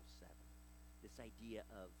 1 equals 7. This idea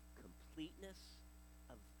of completeness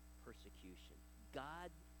of persecution. God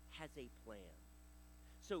has a plan.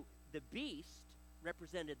 So the beast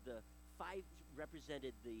represented the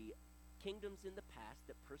kingdoms in the past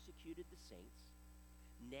that persecuted the saints.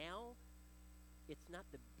 Now, it's not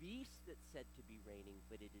the beast that's said to be reigning,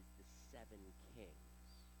 but it is the 7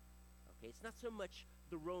 kings. Okay, it's not so much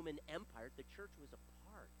the Roman Empire. The church was a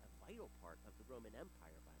vital part of the Roman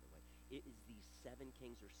Empire, by the way. It is these 7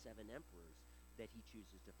 kings or 7 emperors that he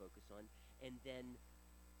chooses to focus on. And then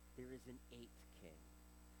there is an 8th king.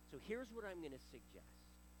 So here's what I'm going to suggest.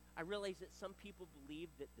 I realize that some people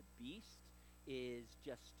believe that the beast is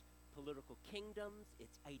just political kingdoms,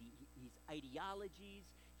 he's ideologies,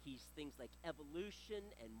 he's things like evolution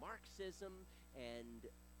and Marxism and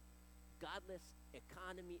godless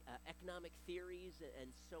economic theories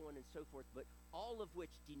and so on and so forth, but all of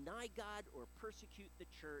which deny God or persecute the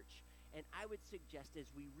church. And I would suggest,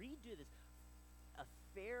 as we redo this, a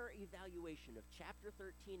fair evaluation of chapter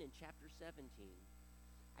 13 and chapter 17,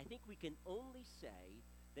 I think we can only say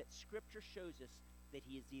that Scripture shows us that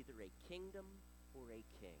he is either a kingdom or a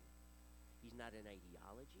king. He's not an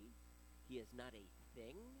ideology. He is not a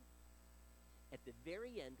thing. At the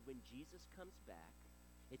very end, when Jesus comes back,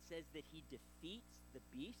 it says that he defeats the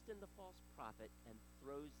beast and the false prophet and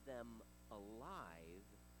throws them alive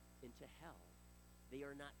into hell. They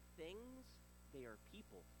are not things, they are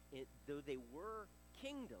people. Though they were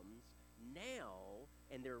kingdoms, now,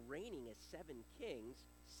 and they're reigning as 7 kings,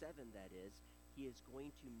 7 that is, he is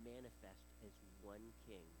going to manifest as 1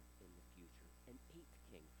 king in the future, an 8th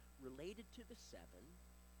king, related to the 7,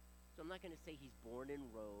 I'm not going to say he's born in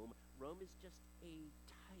Rome. Rome is just a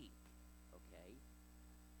type, okay?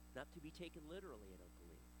 Not to be taken literally, I don't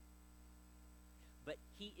believe. But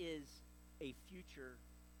he is a future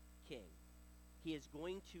king. He is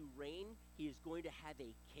going to reign. He is going to have a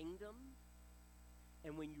kingdom.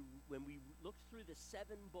 And when we look through the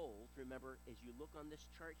 7 bowls, remember, as you look on this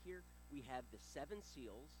chart here, we have the 7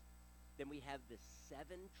 seals, then we have the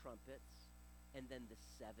 7 trumpets, and then the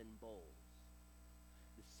 7 bowls.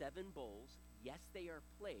 The 7 bowls, yes, they are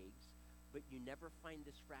plagues, but you never find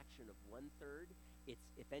this fraction of 1/3. It's,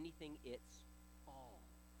 if anything, it's all.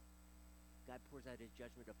 God pours out his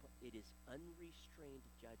judgment upon, it is unrestrained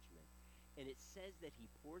judgment. And it says that he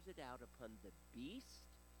pours it out upon the beast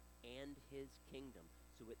and his kingdom.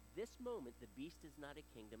 So at this moment, the beast is not a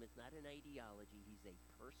kingdom. It's not an ideology. He's a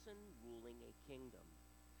person ruling a kingdom.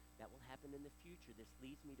 That will happen in the future. This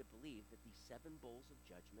leads me to believe that these 7 bowls of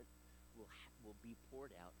judgment will be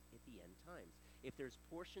poured out at the end times. If there's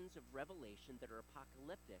portions of Revelation that are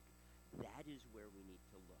apocalyptic, that is where we need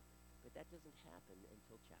to look. But that doesn't happen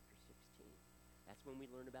until chapter 16. That's when we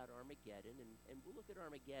learn about Armageddon, and we'll look at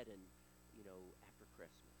Armageddon, after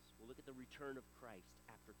Christmas. We'll look at the return of Christ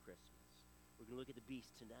after Christmas. We're going to look at the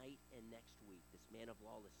beast tonight and next week, this man of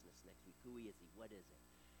lawlessness next week. Who is he? What is it?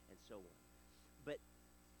 And so on. But,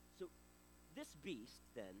 so this beast,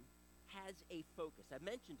 then, has a focus. I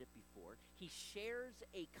mentioned it before. He shares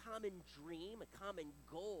a common dream, a common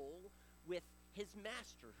goal with his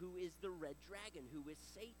master, who is the red dragon, who is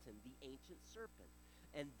Satan, the ancient serpent.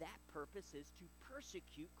 And that purpose is to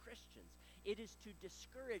persecute Christians. It is to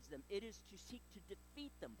discourage them. It is to seek to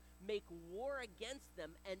defeat them, make war against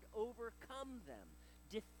them, and overcome them,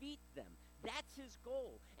 defeat them. That's his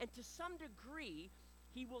goal. And to some degree,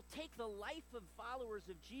 he will take the life of followers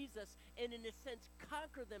of Jesus and, in a sense,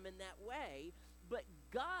 conquer them in that way. But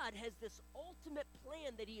God has this ultimate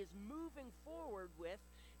plan that he is moving forward with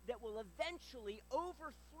that will eventually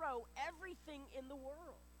overthrow everything in the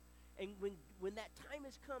world. And when that time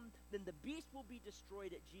has come, then the beast will be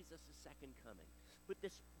destroyed at Jesus' second coming. But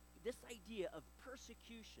this idea of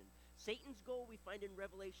persecution, Satan's goal we find in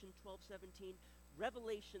Revelation 12:17.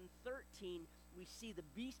 Revelation 13, we see the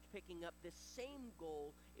beast picking up this same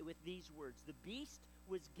goal with these words. The beast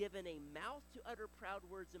was given a mouth to utter proud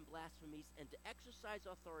words and blasphemies and to exercise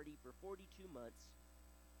authority for 42 months.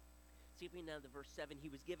 Skipping down to verse 7, he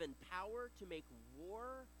was given power to make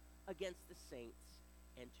war against the saints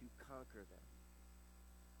and to conquer them.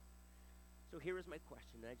 So here is my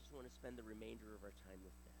question, and I just want to spend the remainder of our time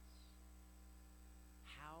with this.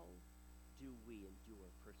 How do we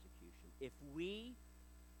endure persecution? If we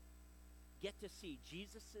get to see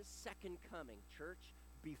Jesus' second coming, church,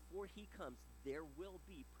 before he comes, there will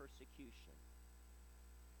be persecution.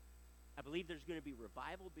 I believe there's going to be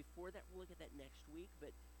revival before that. We'll look at that next week,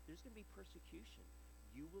 but there's going to be persecution.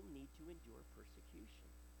 You will need to endure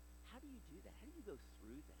persecution. How do you do that? How do you go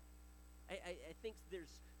through that? I think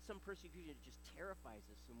there's some persecution that just terrifies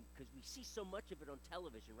us because we see so much of it on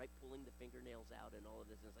television, right? Pulling the fingernails out and all of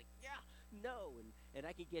this. And it's like, yeah, no. And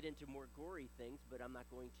I could get into more gory things, but I'm not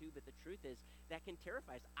going to. But the truth is, that can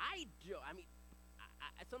terrify us.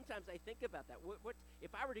 Sometimes I think about that. What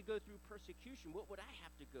if I were to go through persecution, what would I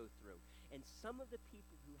have to go through? And some of the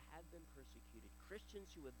people who have been persecuted,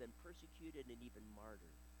 Christians who have been persecuted and even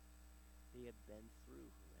martyred, they have been through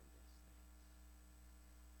horrendous things.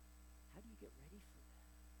 How do you get ready for that?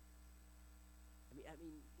 I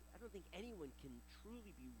mean, I don't think anyone can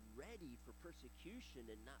truly be ready for persecution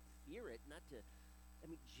and not fear it,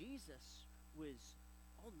 Jesus was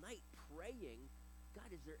all night praying,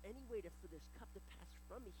 God, is there any way for this cup to pass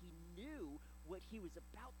from me? He knew what he was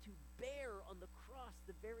about to bear on the cross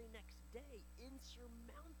the very next day.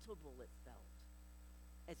 Insurmountable, it felt.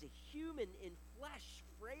 As a human in flesh,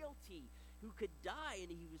 frailty, who could die, and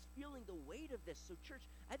he was feeling the weight of this. So, church,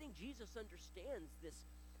 I think Jesus understands this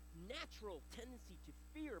natural tendency to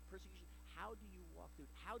fear persecution. How do you walk through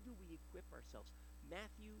it? How do we equip ourselves?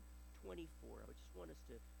 Matthew 24. I just want us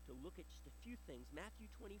to look at just a few things. Matthew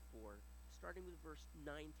 24, starting with verse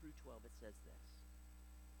 9 through 12, it says this.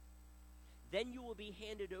 Then you will be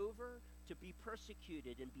handed over to be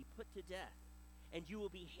persecuted and be put to death, and you will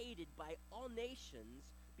be hated by all nations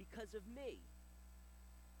because of me.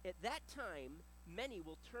 At that time, many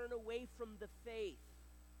will turn away from the faith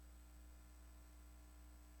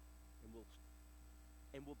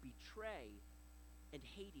and will betray and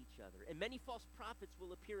hate each other. And many false prophets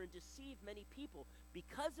will appear and deceive many people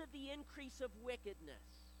because of the increase of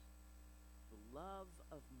wickedness. The love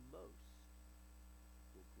of most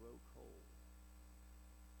will grow cold.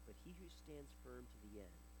 But he who stands firm to the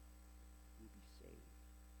end will be saved.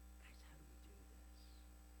 Guys, how do we do this?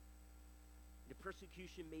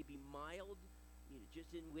 Persecution may be mild,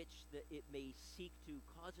 just in which it may seek to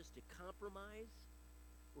cause us to compromise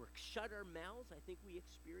or shut our mouths. I think we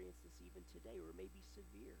experience this even today, or it may be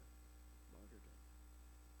severe martyrdom.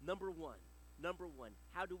 Number one,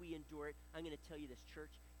 how do we endure it? I'm going to tell you this,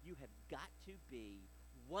 church. You have got to be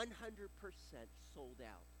 100% sold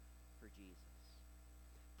out for Jesus.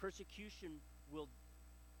 Persecution will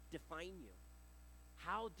define you.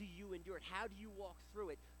 How do you endure it? How do you walk through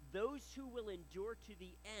it? Those who will endure to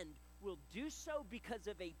the end will do so because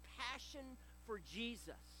of a passion for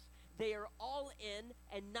Jesus. They are all in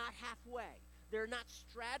and not halfway. They're not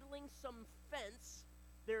straddling some fence.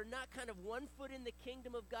 They're not kind of one foot in the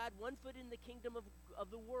kingdom of God, one foot in the kingdom of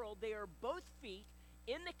the world. They are both feet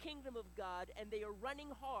in the kingdom of God, and they are running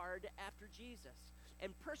hard after Jesus.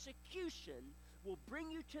 And persecution will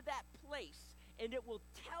bring you to that place, and it will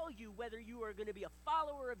tell you whether you are going to be a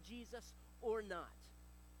follower of Jesus or not.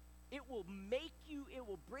 It will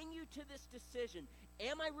bring you to this decision.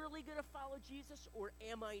 Am I really going to follow Jesus, or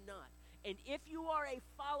am I not? And if you are a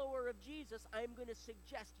follower of Jesus, I'm going to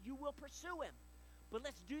suggest you will pursue him. But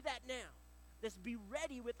let's do that now. Let's be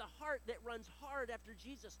ready with a heart that runs hard after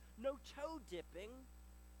Jesus. No toe dipping.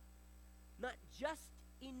 Not just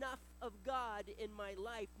enough of God in my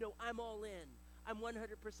life. No, I'm all in. I'm 100%.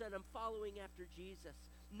 I'm following after Jesus.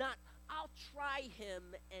 Not, I'll try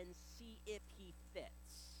him and see if he fits.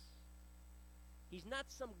 He's not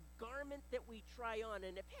some garment that we try on,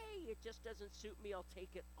 and if, hey, it just doesn't suit me, I'll take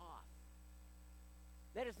it off.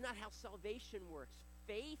 That is not how salvation works.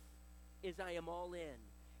 Faith is I am all in.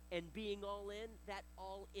 And being all in, that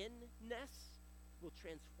all-in-ness will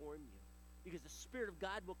transform you. Because the Spirit of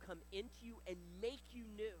God will come into you and make you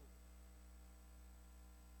new.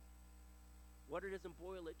 Water doesn't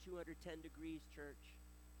boil at 210 degrees, church.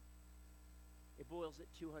 It boils at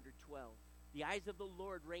 212. The eyes of the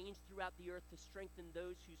Lord range throughout the earth to strengthen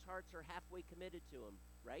those whose hearts are halfway committed to him.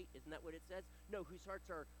 Right? Isn't that what it says? No, whose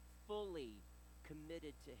hearts are fully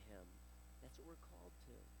committed to him. That's what we're called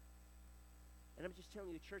to. And I'm just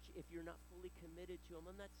telling you, church, if you're not fully committed to him,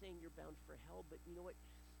 I'm not saying you're bound for hell, but you know what?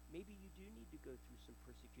 Maybe you do need to go through some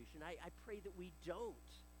persecution. I pray that we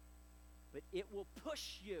don't. But it will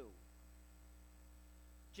push you.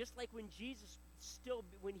 Just like when Jesus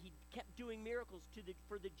when he kept doing miracles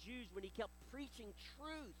for the Jews, when he kept preaching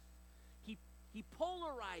truth, he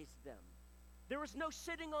polarized them. There was no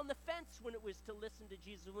sitting on the fence when it was to listen to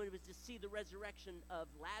Jesus, when it was to see the resurrection of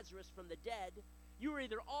Lazarus from the dead. You were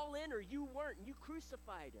either all in or you weren't, and you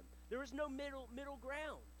crucified him. There was no middle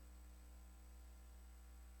ground.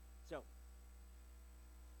 So,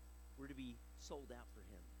 we're to be sold out for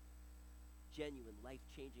him. Genuine,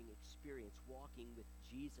 life-changing experience walking with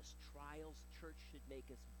Jesus. Trials, church, should make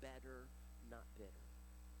us better, not bitter.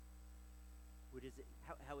 What is it?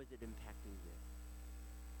 How is it impacting you?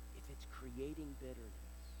 If it's creating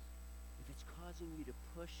bitterness, if it's causing you to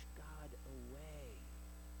push God away,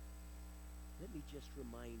 let me just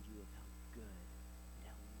remind you of how good and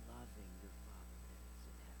how loving your Father is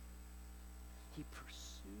in heaven. He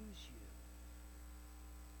pursues you.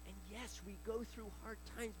 And yes, we go through hard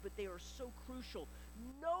times, but they are so crucial.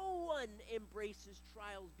 No one embraces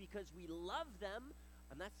trials because we love them.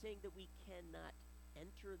 I'm not saying that we cannot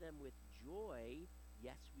enter them with joy.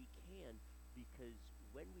 Yes, we can, because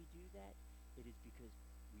when we do that, it is because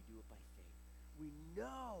we do it by faith. We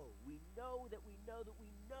know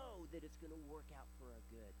that it's going to work out for our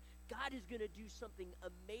good. God is going to do something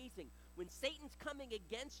amazing. When Satan's coming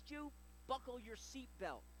against you, buckle your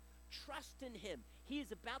seatbelt. Trust in him. He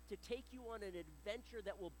is about to take you on an adventure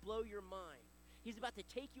that will blow your mind. He's about to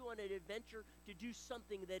take you on an adventure to do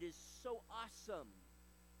something that is so awesome.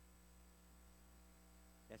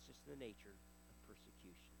 That's just the nature of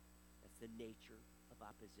persecution. That's the nature of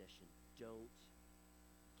opposition. Don't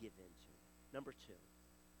give in to it. Number 2,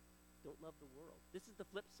 don't love the world. This is the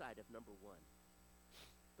flip side of number 1.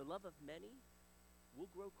 The love of many will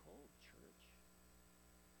grow cold, church.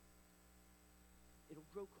 It'll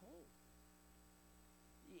grow cold.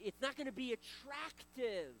 It's not going to be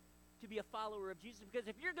attractive to be a follower of Jesus, because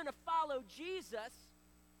if you're going to follow Jesus,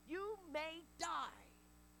 you may die.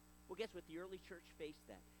 Well, guess what? The early church faced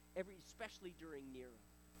that, especially during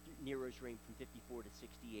Nero's reign from 54 to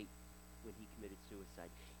 68, when he committed suicide.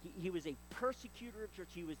 He was a persecutor of church.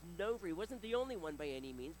 He was known for, he wasn't the only one by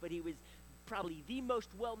any means, but he was probably the most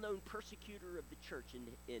well-known persecutor of the church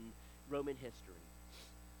in Roman history.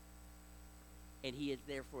 And he is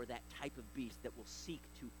therefore that type of beast that will seek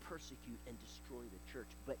to persecute and destroy the church.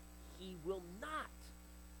 But he will not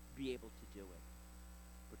be able to do it.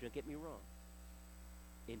 But don't get me wrong.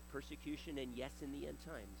 In persecution, and yes, in the end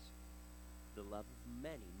times, the love of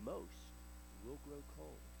many, most, will grow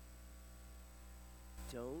cold.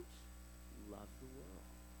 Don't love the world.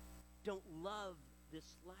 Don't love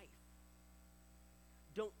this life.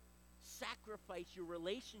 Don't sacrifice your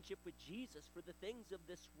relationship with Jesus for the things of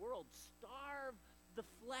this world. Starve the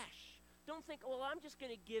flesh. Don't think, well, I'm just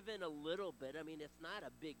going to give in a little bit. I mean, it's not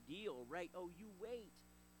a big deal, right? Oh, you wait.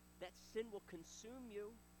 That sin will consume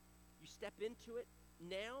you. You step into it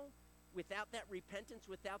now without that repentance,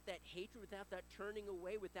 without that hatred, without that turning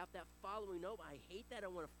away, without that following. No, I hate that. I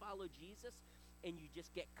want to follow Jesus. And you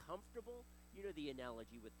just get comfortable. You know the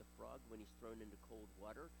analogy with the frog when he's thrown into cold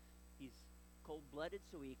water. He's cold-blooded,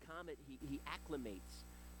 so he acclimates.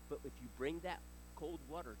 But if you bring that cold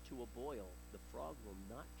water to a boil, the frog will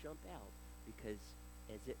not jump out, because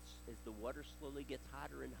as the water slowly gets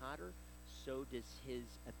hotter and hotter, so does his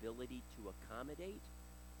ability to accommodate,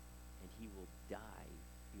 and he will die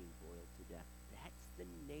being boiled to death. That's the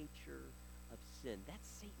nature of sin. That's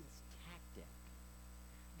Satan's tactic.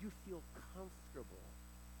 You feel comfortable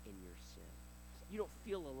in your sin. You don't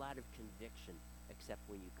feel a lot of conviction except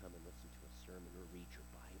when you come and listen to a sermon or read your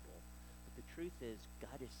Bible. But the truth is,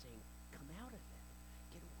 God is saying, come out of it.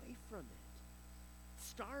 Get away from it.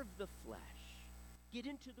 Starve the flesh. Get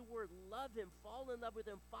into the Word. Love Him. Fall in love with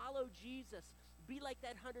Him. Follow Jesus. Be like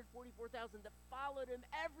that 144,000 that followed Him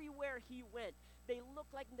everywhere He went. They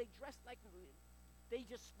looked like Him. They dressed like Him. They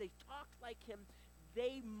talked like Him.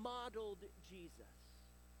 They modeled Jesus.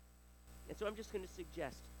 And so I'm just going to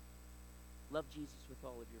suggest, love Jesus with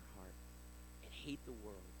all of your heart and hate the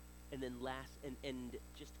world. And then and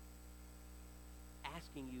just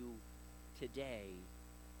asking you today,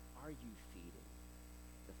 are you feeding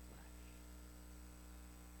the flesh?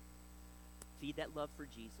 Feed that love for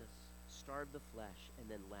Jesus, starve the flesh, and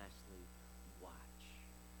then lastly, watch.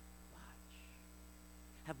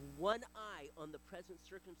 Have one eye on the present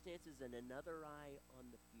circumstances and another eye on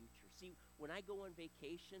the future. See, when I go on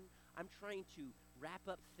vacation, I'm trying to wrap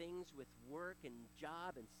up things with work and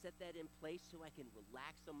job and set that in place so I can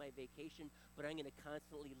relax on my vacation, but I'm going to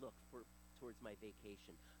constantly look towards my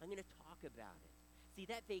vacation. I'm going to talk about it. See,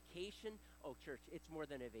 that vacation, oh, church, it's more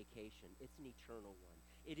than a vacation. It's an eternal one.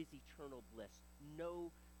 It is eternal bliss.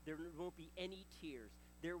 No, there won't be any tears.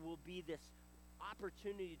 There will be this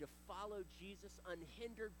opportunity to follow Jesus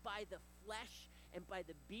unhindered by the flesh and by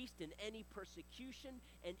the beast and any persecution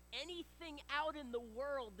and anything out in the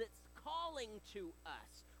world that's calling to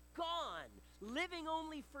us. Gone, living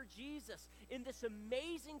only for Jesus in this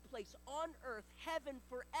amazing place on earth, heaven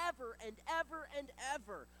forever and ever and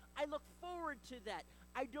ever. I look forward to that.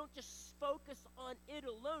 I don't just focus on it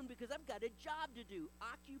alone because I've got a job to do.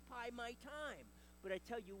 Occupy my time. But I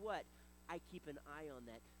tell you what, I keep an eye on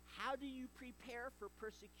that. How do you prepare for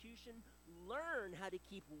persecution? Learn how to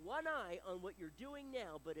keep one eye on what you're doing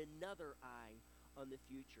now, but another eye on the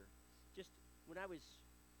future. Just when I was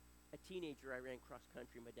a teenager, I ran cross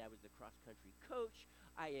country. My dad was the cross country coach.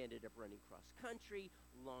 I ended up running cross country.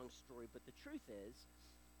 Long story, but the truth is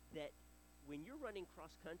that when you're running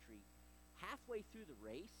cross country, halfway through the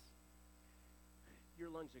race,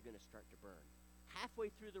 your lungs are going to start to burn.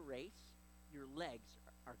 Halfway through the race, your legs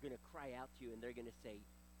are going to cry out to you, and they're going to say,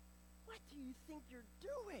 what do you think you're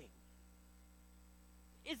doing?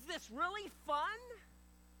 Is this really fun?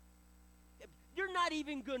 You're not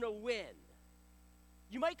even going to win.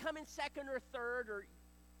 You might come in second or third, or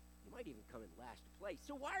you might even come in last place.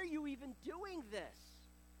 So why are you even doing this?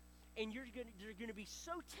 And you're going to be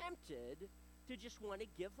so tempted to just want to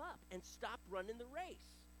give up and stop running the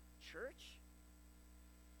race. Church,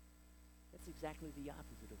 that's exactly the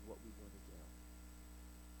opposite of what we want to do.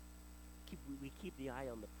 We keep the eye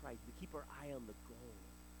on the prize. We keep our eye on the goal.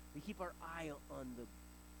 We keep our eye on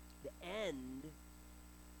the end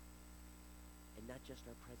and not just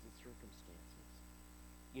our present circumstances.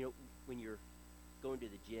 You know, when you're going to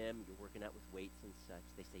the gym, you're working out with weights and such,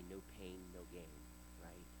 they say no pain, no gain,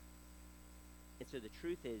 right? And so the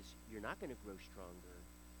truth is, you're not going to grow stronger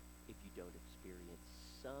if you don't experience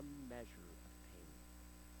some measure of pain.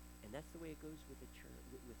 And that's the way it goes with the church,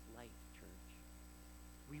 with life, church.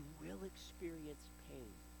 We will experience pain.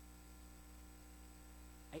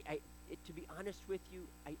 To be honest with you,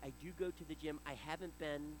 I do go to the gym. I haven't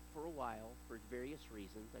been for a while for various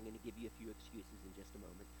reasons. I'm going to give you a few excuses in just a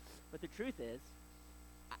moment. But the truth is,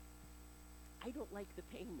 I don't like the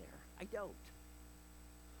pain there. I don't.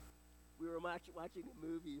 We were watching a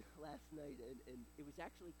movie last night, and it was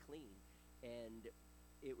actually clean. And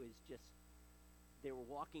it was just, they were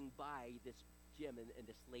walking by this gym, and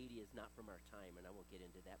this lady is not from our time, and I won't get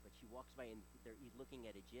into that, but she walks by, and he's looking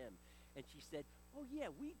at a gym. And she said, oh, yeah,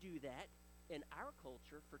 we do that in our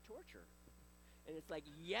culture for torture. And it's like,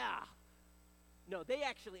 yeah, No, they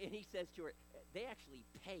actually, and he says to her, they actually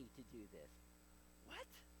pay to do this. What?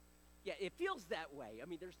 Yeah, it feels that way. I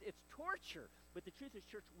mean, it's torture. But the truth is,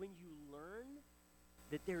 church, when you learn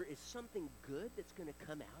that there is something good that's going to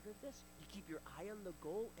come out of this, you keep your eye on the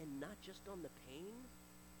goal and not just on the pain,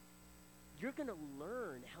 you're going to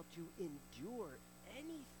learn how to endure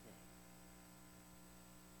anything.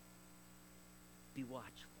 Be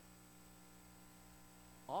watchful.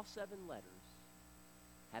 All 7 letters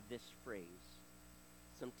have this phrase.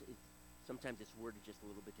 Sometimes it's worded just a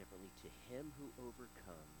little bit differently. To him who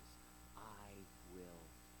overcomes, I will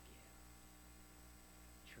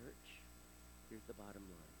give. Church, here's the bottom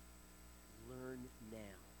line. Learn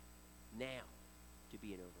now to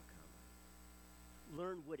be an overcomer.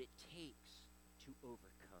 Learn what it takes to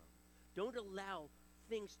overcome. Don't allow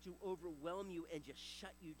things to overwhelm you and just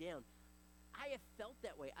shut you down. I have felt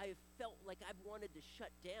that way. I have felt like I've wanted to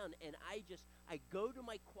shut down, and I go to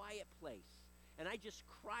my quiet place, and I just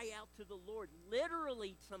cry out to the Lord,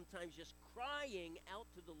 literally sometimes just crying out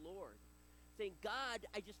to the Lord, saying, God,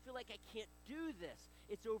 I just feel like I can't do this.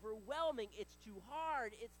 It's overwhelming. It's too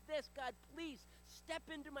hard. It's this. God, please step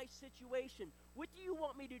into my situation. What do you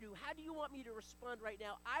want me to do? How do you want me to respond right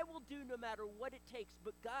now? I will do no matter what it takes.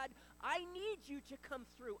 But God, I need you to come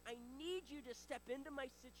through. I need you to step into my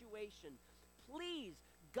situation. Please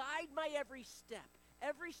guide my every step.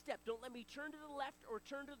 Every step. Don't let me turn to the left or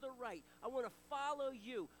turn to the right. I want to follow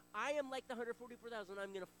you. I am like the 144,000.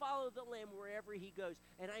 I'm going to follow the Lamb wherever he goes.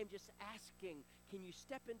 And I'm just asking, can you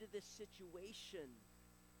step into this situation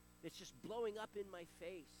that's just blowing up in my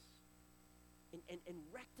face and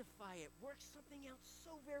rectify it? Work something out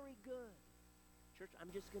so very good. Church, I'm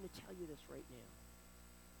just going to tell you this right now.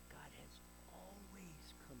 God has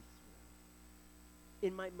always come through.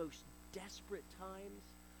 In my most desperate times,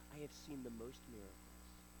 I have seen the most miracles.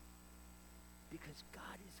 Because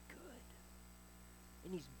God is good.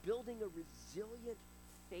 And he's building a resilient,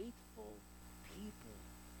 faithful people